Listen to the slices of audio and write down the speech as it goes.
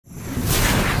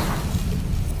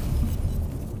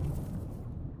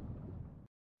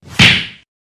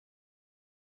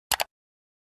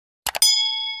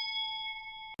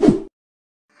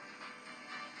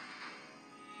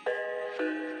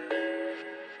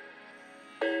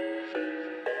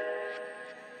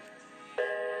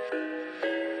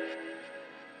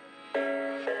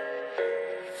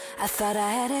I thought I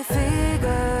had it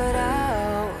figured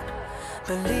out,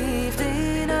 believed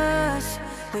in us,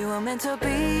 we were meant to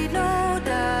be, no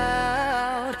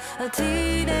doubt. A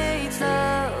teenage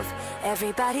love,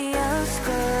 everybody else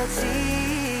could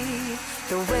see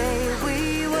the way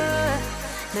we were,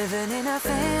 living in a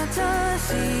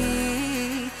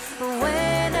fantasy. But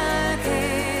when I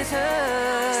kiss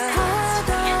her, I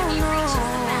don't know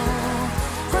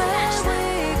where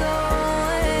we're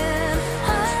going,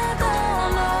 I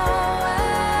don't know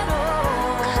at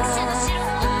all. I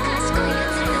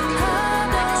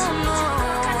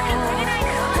don't know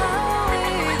how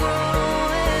we're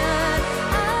going.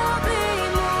 I'll be moving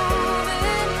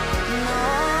on.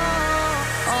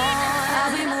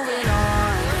 I'll be moving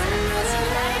on.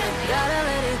 Gotta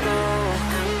let it go.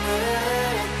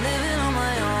 Living on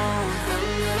my own,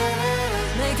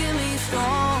 making me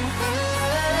strong.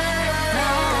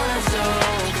 Now I wanna show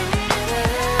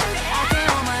I can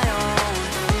on my own.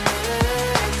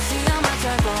 See how much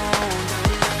I've grown.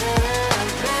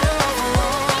 Better off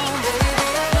alone, baby.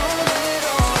 I don't get all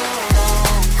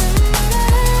alone.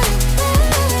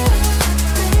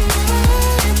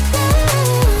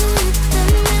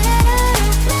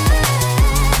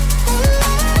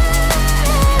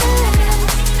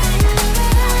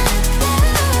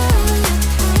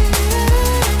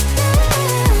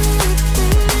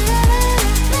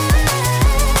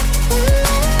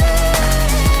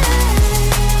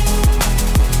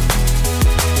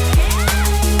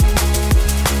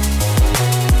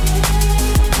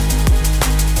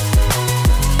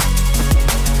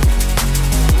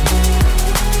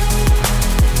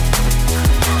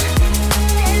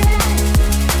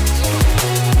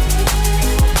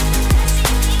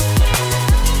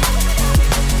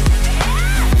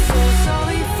 So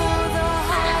sorry for the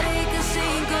heartache and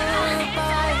saying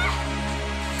goodbye,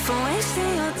 for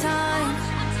wasting your time,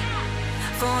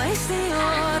 for wasting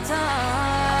your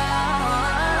time.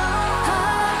 I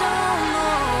don't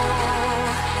know how we're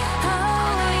going.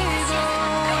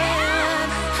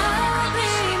 I'll be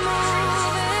moving on.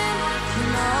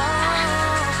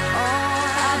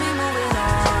 I'll be moving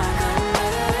on.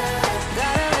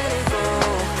 Gotta let it go.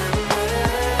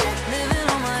 Living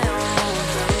on my own,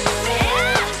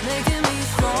 making me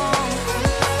strong.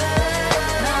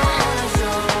 Now I wanna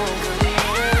show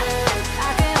I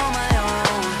can on my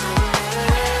own.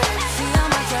 See how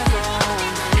much I've grown.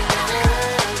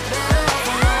 Better off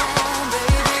alone,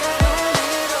 baby. I don't get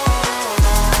all alone.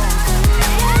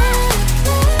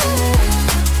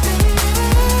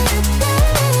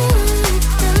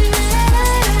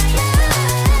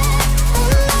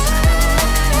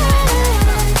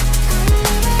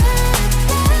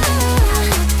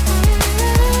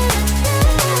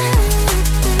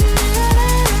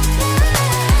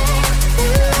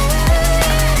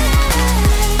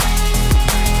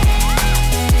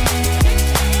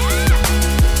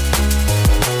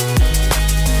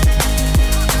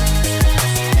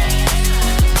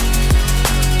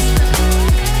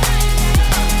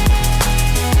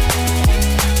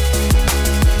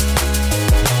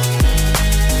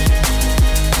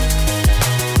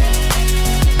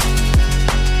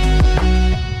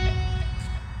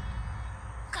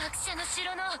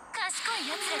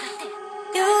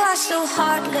 You are so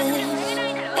heartless,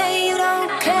 and you don't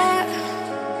care.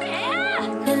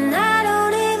 And I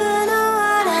don't even know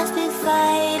what I've been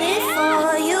fighting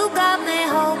for. You got me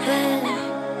hoping,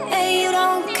 and you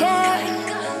don't care.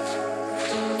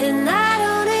 And I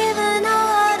don't even know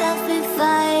what I've been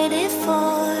fighting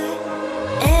for.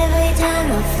 Every time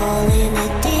I fall in the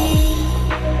deep,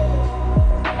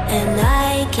 and I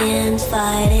can't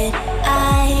fight it,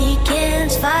 I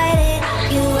can't fight it.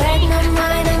 You wreck my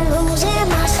mind, I'm losing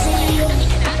my sleep.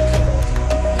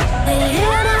 And you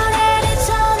know that it's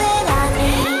all that I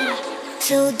need,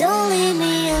 so don't leave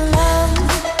me alone.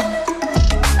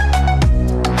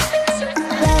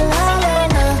 La la la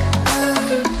la,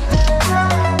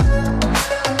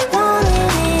 don't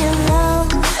leave me alone.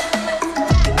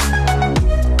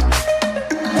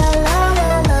 La la la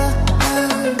la,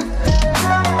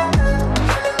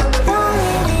 don't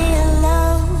leave me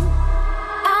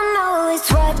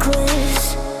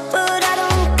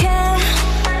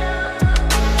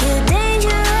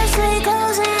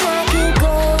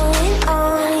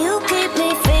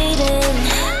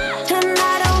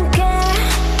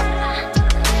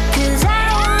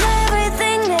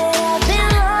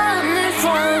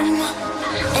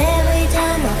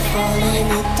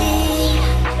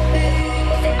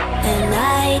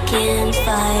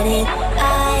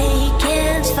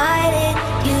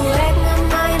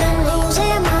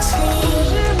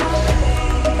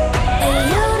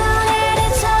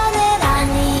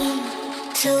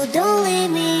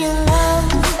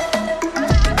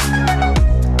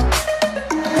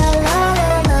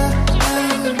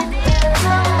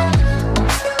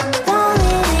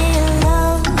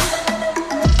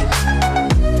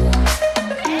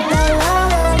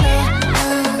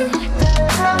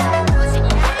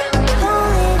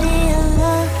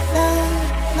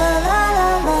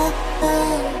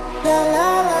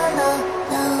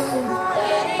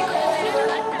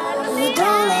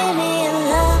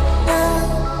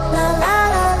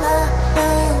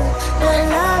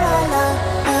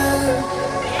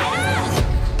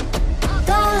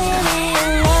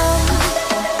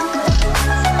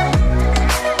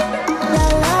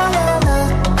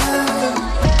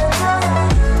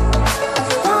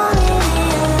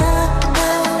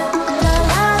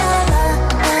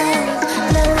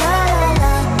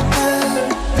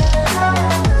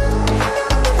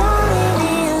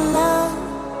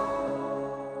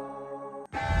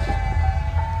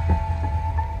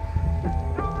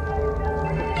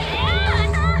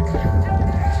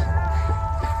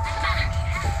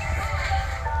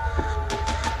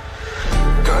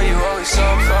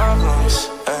problems,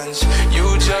 and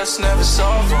you just never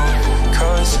solve them,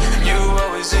 'cause you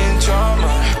always in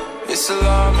drama. It's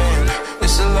alarming,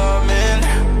 it's alarming.